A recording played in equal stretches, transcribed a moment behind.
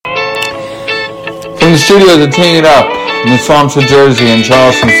In the studio to Teeing It Up in the swamps of Jersey and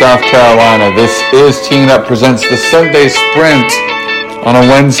Charleston, South Carolina. This is Teeing It Up presents the Sunday Sprint on a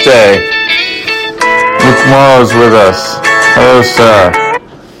Wednesday. Luke Morrow is with us. Hello, sir.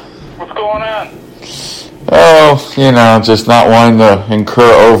 What's going on? Oh, just not wanting to incur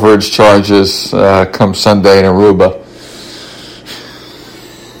overage charges come Sunday in Aruba.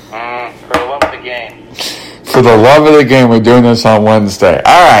 For the love of the game. For the love of the game, we're doing this on Wednesday.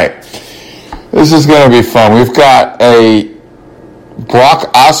 All right. This is going to be fun. We've got a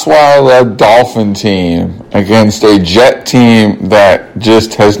Brock Osweiler Dolphin team against a Jet team that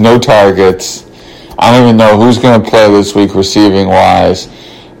just has no targets. I don't even know who's going to play this week receiving-wise.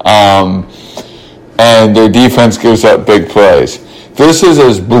 And their defense gives up big plays. This is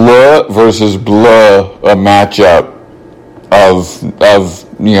as blur versus blur a matchup of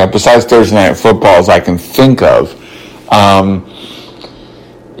besides Thursday Night Football as I can think of.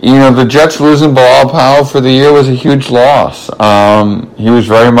 The Jets losing Bilal Powell for the year was a huge loss. He was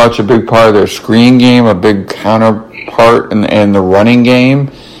very much a big part of their screen game, a big counterpart in the running game.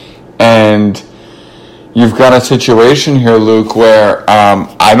 And you've got a situation here, Luke, where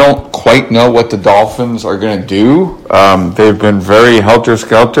I don't quite know what the Dolphins are going to do. They've been very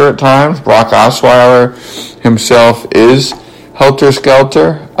helter-skelter at times. Brock Osweiler himself is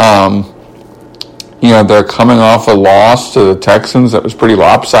helter-skelter. They're coming off a loss to the Texans that was pretty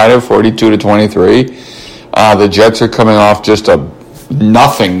lopsided, 42-23. The Jets are coming off just a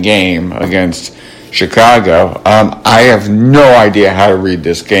nothing game against Chicago. I have no idea how to read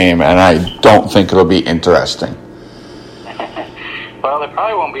this game, and I don't think it'll be interesting. Well, there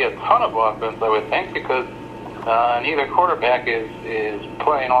probably won't be a ton of offense, I would think, because neither quarterback is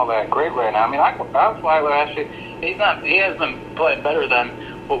playing all that great right now. I mean, Osweiler actually, he has been playing better than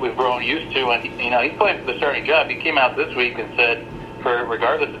what we've grown used to, and he's playing for the starting job. He came out this week and said,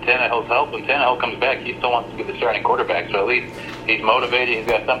 regardless of Tannehill's health, when Tannehill comes back, he still wants to be the starting quarterback. So at least he's motivated. He's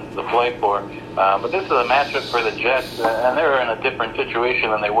got something to play for. But this is a matchup for the Jets, and they're in a different situation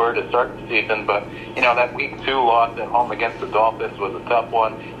than they were to start the season. But that Week 2 loss at home against the Dolphins was a tough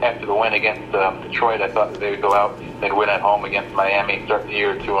one. After the win against Detroit, I thought that they would go out, they'd win at home against Miami, start the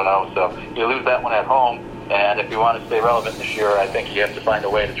year 2-0. So you lose that one at home. And if you want to stay relevant this year, I think you have to find a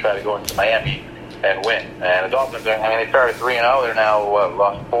way to try to go into Miami and win. And the Dolphins, they started 3-0. They're now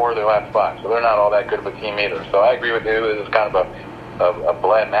lost 4 of their last 5. So they're not all that good of a team either. So I agree with you. This is kind of a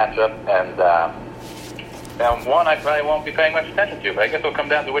bland matchup. And one I probably won't be paying much attention to. But I guess it'll come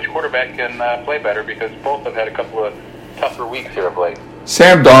down to which quarterback can play better, because both have had a couple of tougher weeks here of late.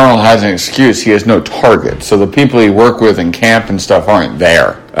 Sam Darnold has an excuse. He has no target. So the people he work with in camp and stuff aren't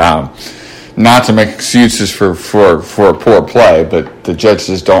there. Not to make excuses for poor play, but the Jets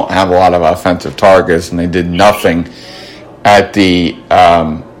just don't have a lot of offensive targets, and they did nothing at the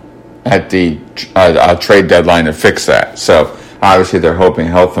trade deadline to fix that. So obviously they're hoping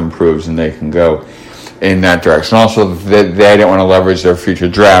health improves and they can go in that direction. Also, they didn't want to leverage their future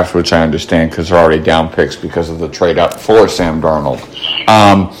drafts, which I understand because they're already down picks because of the trade up for Sam Darnold.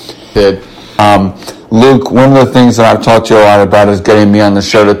 Luke, one of the things that I've talked to you a lot about is getting me on the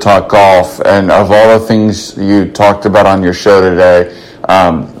show to talk golf. And of all the things you talked about on your show today,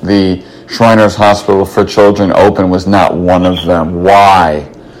 the Shriners Hospital for Children Open was not one of them. Why?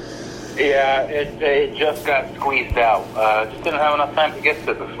 Yeah, it just got squeezed out. Just didn't have enough time to get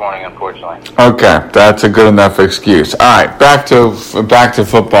to it this morning, unfortunately. Okay, that's a good enough excuse. All right, back to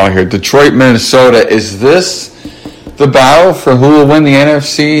football here. Detroit, Minnesota. Is this the battle for who will win the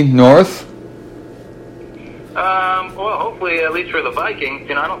NFC North? Well, hopefully, at least for the Vikings.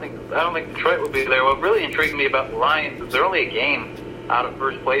 I don't think Detroit will be there. What really intrigued me about the Lions is they're only a game out of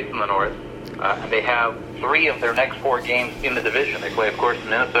first place in the North, and they have 3 of their next 4 games in the division. They play, of course,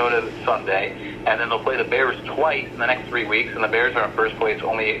 Minnesota this Sunday, and then they'll play the Bears twice in the next 3 weeks, and the Bears are in first place,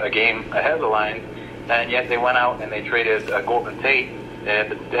 only a game ahead of the Lions, and yet they went out and they traded Golden Tate at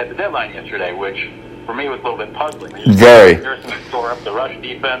the deadline yesterday, which for me was a little bit puzzling. Very. Pearson tore up the rush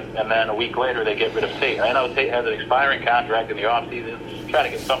defense, and then a week later they get rid of Tate. I know Tate has an expiring contract in the offseason, try to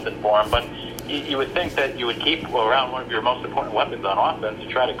get something for him, but you would think that you would keep around one of your most important weapons on offense to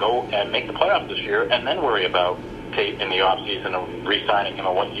try to go and make the playoffs this year, and then worry about Tate in the offseason and re-signing him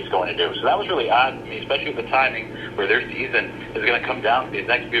and what he's going to do. So that was really odd to me, especially with the timing where their season is going to come down to these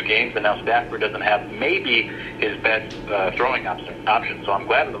next few games, and now Stafford doesn't have maybe his best throwing option. So I'm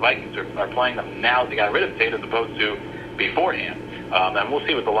glad that the Vikings are playing them now. They got rid of Tate as opposed to beforehand. And we'll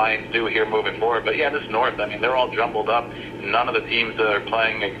see what the Lions do here moving forward. But, yeah, this North, they're all jumbled up. None of the teams are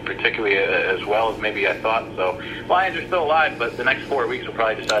playing particularly as well as maybe I thought. So Lions are still alive, but the next 4 weeks will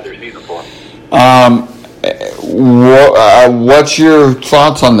probably decide their season for them. What's your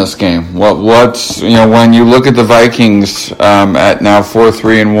thoughts on this game? What's when you look at the Vikings at now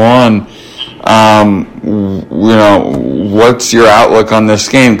 4-3-1, what's your outlook on this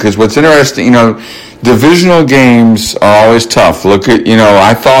game? Because what's interesting, divisional games are always tough. Look at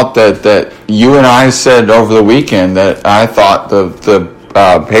I thought that you and I said over the weekend that I thought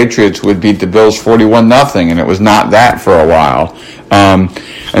the Patriots would beat the Bills 41-0, and it was not that for a while.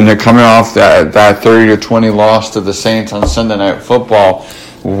 And they're coming off that 30-20 loss to the Saints on Sunday Night Football.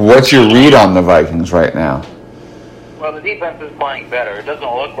 What's your read on the Vikings right now? Well, the defense is playing better. It doesn't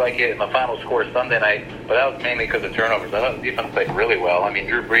look like it in the final score Sunday night, but that was mainly because of turnovers. I thought the defense played really well. I mean,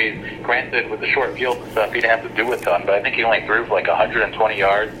 Drew Brees, granted, with the short field and stuff, he didn't have to do a ton, but I think he only threw for like 120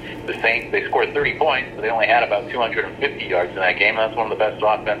 yards. The Saints, they scored 30 points, but they only had about 250 yards in that game. That's one of the best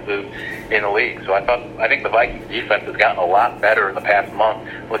offenses in the league. So I think the Vikings defense has gotten a lot better in the past month,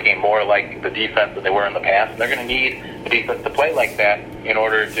 looking more like the defense that they were in the past. They're going to need the defense to play like that in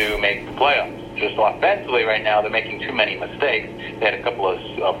order to make the playoffs. Just offensively right now, they're making too many mistakes. They had a couple of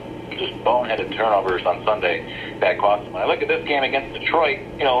just boneheaded turnovers on Sunday that cost them. When I look at this game against Detroit,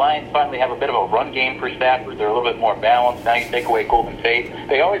 Lions finally have a bit of a run game for Stafford. They're a little bit more balanced. Now you take away Golden Tate.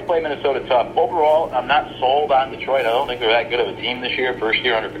 They always play Minnesota tough. Overall, I'm not sold on Detroit. I don't think they're that good of a team this year, first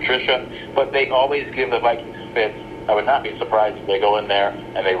year under Patricia, but they always give the Vikings fits. I would not be surprised if they go in there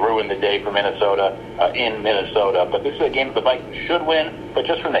and they ruin the day for Minnesota in Minnesota. But this is a game that the Vikings should win. But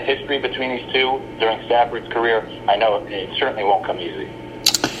just from the history between these two during Stafford's career, I know it certainly won't come easy.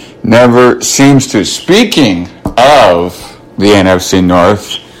 Never seems to. Speaking of the NFC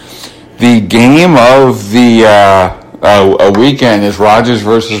North, the game of the a weekend is Rodgers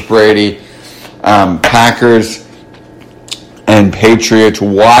versus Brady, Packers and Patriots.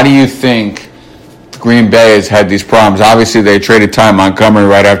 Why do you think Green Bay has had these problems? Obviously, they traded Ty Montgomery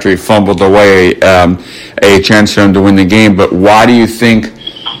right after he fumbled away a chance for him to win the game. But why do you think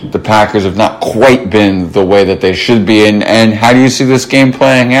the Packers have not quite been the way that they should be? And how do you see this game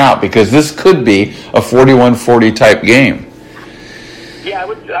playing out? Because this could be a 41-40 type game. Yeah, I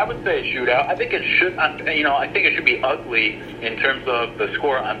would say a shootout. I think it should. I think it should be ugly in terms of the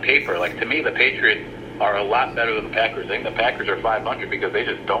score on paper. Like, to me, the Patriots are a lot better than the Packers. I think the Packers are 500 because they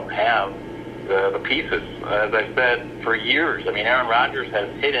just don't have the pieces. As I've said for years, I mean, Aaron Rodgers has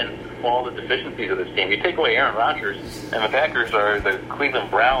hidden all the deficiencies of this team. You take away Aaron Rodgers, and the Packers are the Cleveland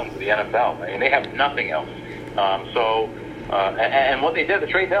Browns of the NFL. I mean, they have nothing else. And what they did, the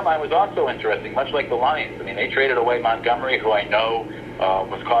trade deadline was also interesting, much like the Lions. I mean, they traded away Montgomery, who I know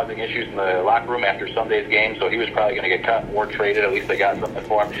was causing issues in the locker room after Sunday's game, so he was probably going to get cut or traded. At least they got something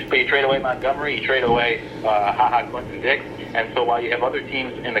for him. But you trade away Montgomery, you trade away Clinton Dix, and so while you have other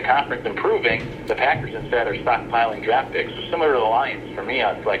teams in the conference improving, the Packers instead are stockpiling draft picks. So similar to the Lions, for me,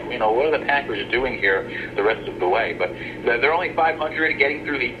 it's like, what are the Packers doing here the rest of the way? But they're only 500, getting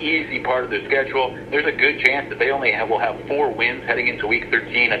through the easy part of their schedule. There's a good chance that they only will have 4 wins heading into Week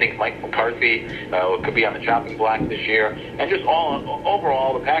 13. I think Mike McCarthy could be on the chopping block this year. And just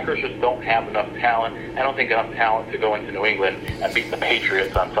overall, the Packers just don't have enough talent. I don't think enough talent to go into New England and beat the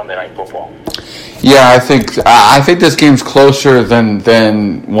Patriots on Sunday Night Football. Yeah, I think this game's closer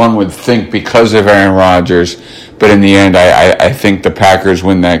than one would think because of Aaron Rodgers. But in the end, I think the Packers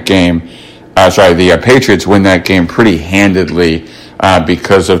win that game. The Patriots win that game pretty handedly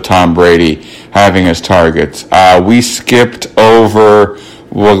because of Tom Brady having his targets. We skipped over.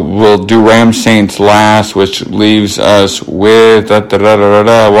 We'll do Rams Saints last, which leaves us with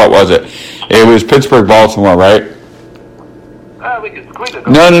what was it? It was Pittsburgh Baltimore, right?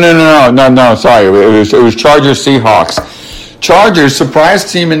 No. Sorry, it was Chargers Seahawks. Chargers,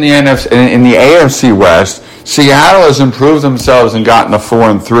 surprise team in the AFC West. Seattle has improved themselves and gotten to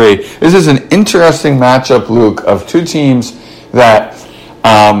 4-3. This is an interesting matchup, Luke, of two teams that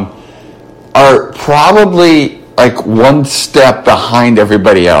are probably like one step behind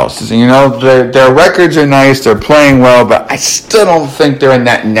everybody else. Their records are nice, they're playing well, but I still don't think they're in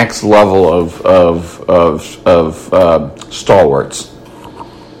that next level of stalwarts.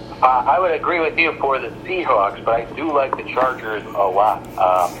 I would agree with you for the Seahawks, but I do like the Chargers a lot.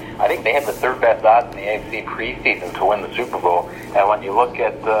 I think they have the third best odds in the AFC preseason to win the Super Bowl. And when you look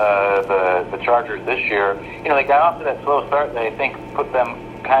at the Chargers this year, they got off to that slow start that I think put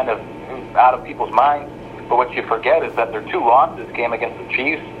them kind of out of people's minds. But what you forget is that their 2 losses came against the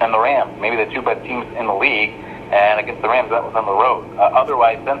Chiefs and the Rams, maybe the 2 best teams in the league. And against the Rams, that was on the road.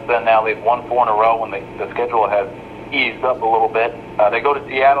 Otherwise, since then, now they've won 4 in a row when the schedule has eased up a little bit. They go to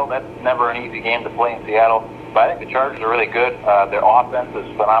Seattle. That's never an easy game to play in Seattle. But I think the Chargers are really good. Their offense is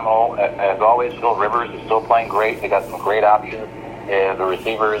phenomenal. As always, Phil Rivers is still playing great. They got some great options. The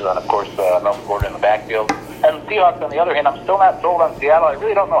receivers, and of course, Melvin Gordon in the backfield. And Seahawks, on the other hand, I'm still not sold on Seattle. I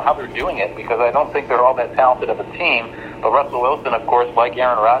really don't know how they're doing it because I don't think they're all that talented of a team. But Russell Wilson, of course, like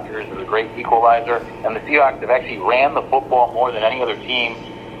Aaron Rodgers, is a great equalizer. And the Seahawks have actually ran the football more than any other team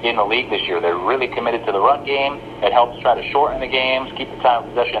in the league this year. They're really committed to the run game. It helps try to shorten the games, keep the time of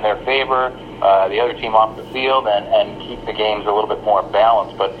possession in their favor, the other team off the field, and keep the games a little bit more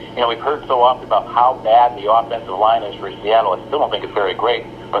balanced. But, we've heard so often about how bad the offensive line is for Seattle. I still don't think it's very great,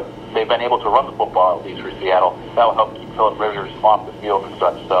 but they've been able to run the football, at least for Seattle. That will help keep Phillip Rivers off the field and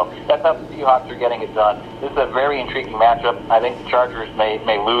such. So that's how the Seahawks are getting it done. This is a very intriguing matchup. I think the Chargers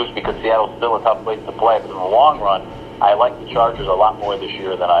may lose because Seattle's still a tough place to play, but in the long run, I like the Chargers a lot more this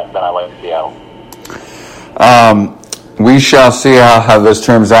year than I like Seattle. We shall see how this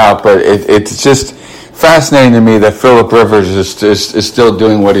turns out, but it's just fascinating to me that Phillip Rivers is still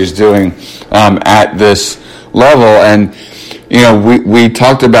doing what he's doing at this level. And, we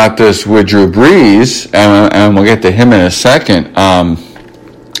talked about this with Drew Brees, and we'll get to him in a second,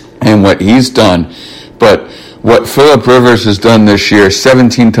 and what he's done. But what Phillip Rivers has done this year,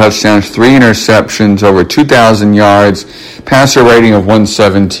 17 touchdowns, 3 interceptions, over 2,000 yards, passer rating of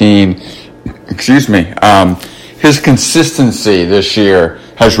 117. His consistency this year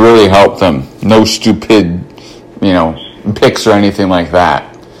has really helped them. No stupid, picks or anything like that.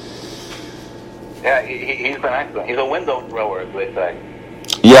 Yeah, he's been excellent. He's a window thrower, as they say.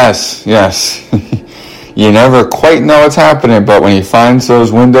 Yes. You never quite know what's happening, but when he finds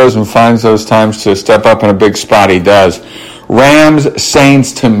those windows and finds those times to step up in a big spot, he does. Rams,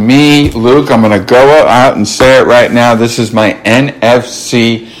 Saints, to me, Luke, I'm going to go out and say it right now. This is my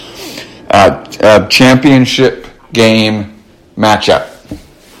NFC championship game matchup.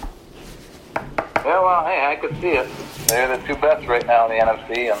 Yeah, well, hey, I could see it. They're the two best right now in the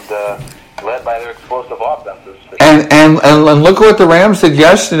NFC, and led by their explosive offenses. And look at what the Rams did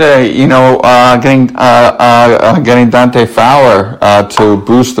yesterday. Getting Dante Fowler to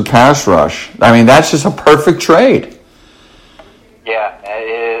boost the pass rush. I mean, that's just a perfect trade. Yeah,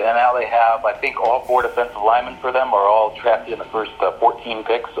 and now they have, I think, all 4 defensive linemen for them are all drafted in the first 14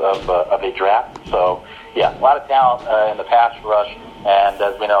 picks of a draft. So, yeah, a lot of talent in the pass rush, and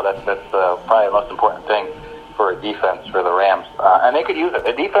as we know, that's probably the most important thing for a defense for the Rams. And they could use it.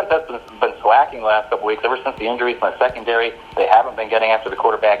 The defense has been slacking the last couple weeks. Ever since the injuries in the secondary, they haven't been getting after the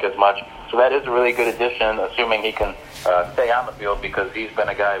quarterback as much. So that is a really good addition, assuming he can stay on the field, because he's been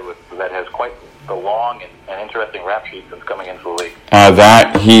a guy that has quite the long and interesting rap sheet since coming into the league.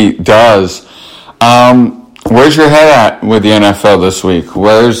 That he does. Where's your head at with the NFL this week?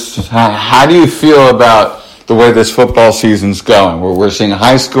 How do you feel about the way this football season's going? We're seeing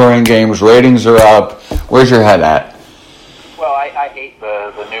high-scoring games, ratings are up. Where's your head at? Well, I hate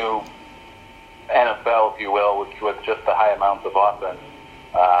the new NFL, if you will, with just the high amounts of offense.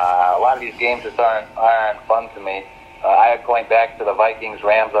 A lot of these games just aren't fun to me. I point back to the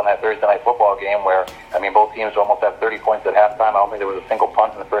Vikings-Rams on that Thursday night football game where, both teams almost had 30 points at halftime. I don't think there was a single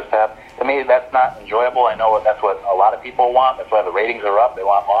punt in the first half. To me, that's not enjoyable. I know that's what a lot of people want. That's why the ratings are up. They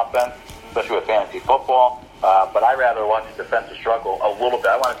want offense, especially with fantasy football. But I'd rather watch the defensive struggle a little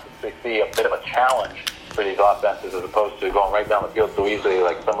bit. I want to see a bit of a challenge for these offenses as opposed to going right down the field so easily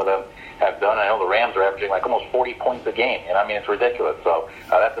like some of them have done. I know the Rams are averaging almost 40 points a game, and it's ridiculous. So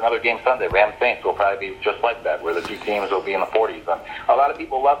that's another game Sunday. Rams Saints will probably be just like that, where the two teams will be in the 40s. And a lot of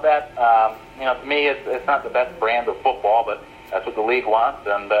people love that. To me, it's not the best brand of football, but that's what the league wants,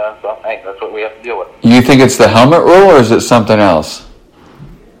 and so hey, that's what we have to deal with. You think it's the helmet rule, or is it something else?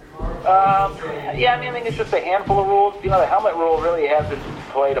 I think it's just a handful of rules. The helmet rule really hasn't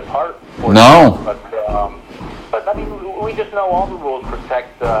played a part. No. But we just know all the rules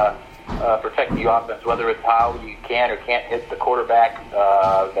protect the offense, whether it's how you can or can't hit the quarterback.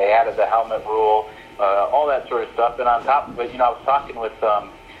 They added the helmet rule, all that sort of stuff. And on top of it, I was talking with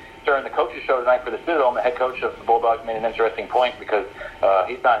during the coaches show tonight for the Citadel, and the head coach of the Bulldogs made an interesting point because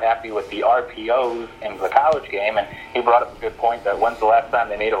he's not happy with the RPOs in the college game, and he brought up a good point that when's the last time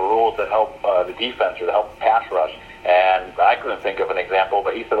they made a rule to help the defense or to help pass rush? And I couldn't think of an example,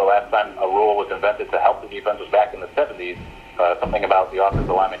 but he said the last time a rule was invented to help the defense was back in the 70s, something about the offensive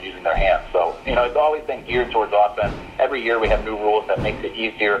linemen using their hands. So, it's always been geared towards offense. Every year we have new rules that makes it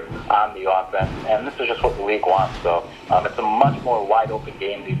easier on the offense, and this is just what the league wants. So it's a much more wide-open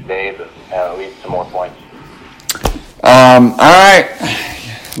game these days, and leads to more points. All right,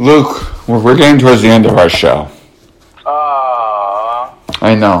 Luke, we're getting towards the end of our show.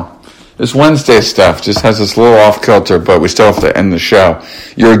 I know. This Wednesday stuff just has us a little off-kilter, but we still have to end the show.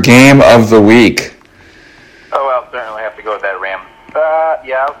 Your game of the week. Oh, I'll certainly have to go with that Rams.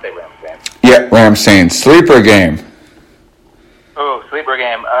 I'll say Rams Saints. Yeah, Rams Saints. Sleeper game. Oh, sleeper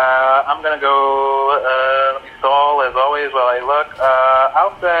game. I'm going to go, let me stall as always while I look.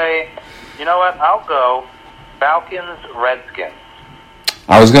 I'll say, you know what? I'll go Falcons-Redskins.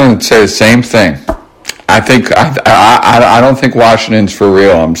 I was going to say the same thing. I don't think Washington's for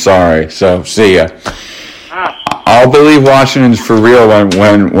real. I'm sorry. So, see ya. I'll believe Washington's for real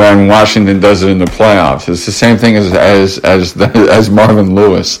when Washington does it in the playoffs. It's the same thing as Marvin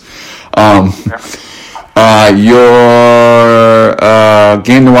Lewis. Your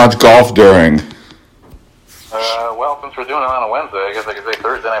game to watch golf during? Well, since we're doing it on a Wednesday, I guess I could say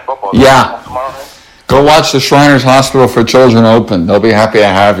Thursday Night Football. Yeah. Tomorrow night. Go watch the Shriners Hospital for Children Open. They'll be happy to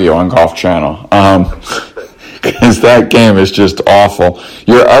have you on Golf Channel. Because that game is just awful.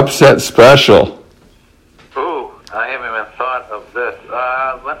 Your upset special. Ooh, I haven't even thought of this.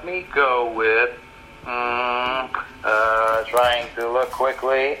 Let me go with trying to look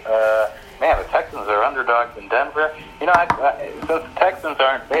quickly. Man, the Texans are underdogs in Denver. You know, since the Texans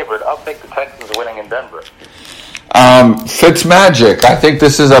aren't favored, I'll take the Texans winning in Denver. Fitz magic. I think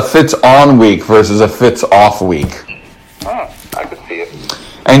this is a Fitz on week versus a Fitz off week. I could see it.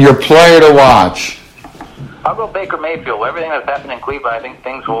 And your player to watch? I'll go Baker Mayfield. With everything that's happened in Cleveland, I think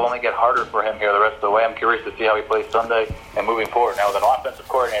things will only get harder for him here the rest of the way. I'm curious to see how he plays Sunday and moving forward. Now, with an offensive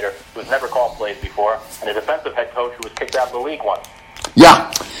coordinator who's never called plays before, and a defensive head coach who was kicked out of the league once.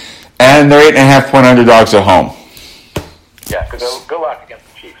 Yeah. And they're 8.5-point underdogs at home. Yeah, good luck against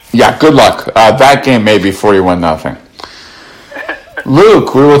the Chiefs. Yeah, good luck. That game may be 41-0.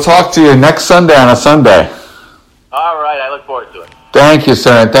 Luke, we will talk to you next Sunday on a Sunday. All right, I look forward to it. Thank you,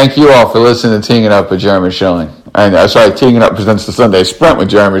 sir, and thank you all for listening to Teeing It Up with Jeremy Schilling. And Teeing It Up presents the Sunday Sprint with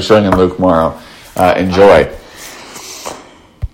Jeremy Schilling and Luke Morrow. Enjoy.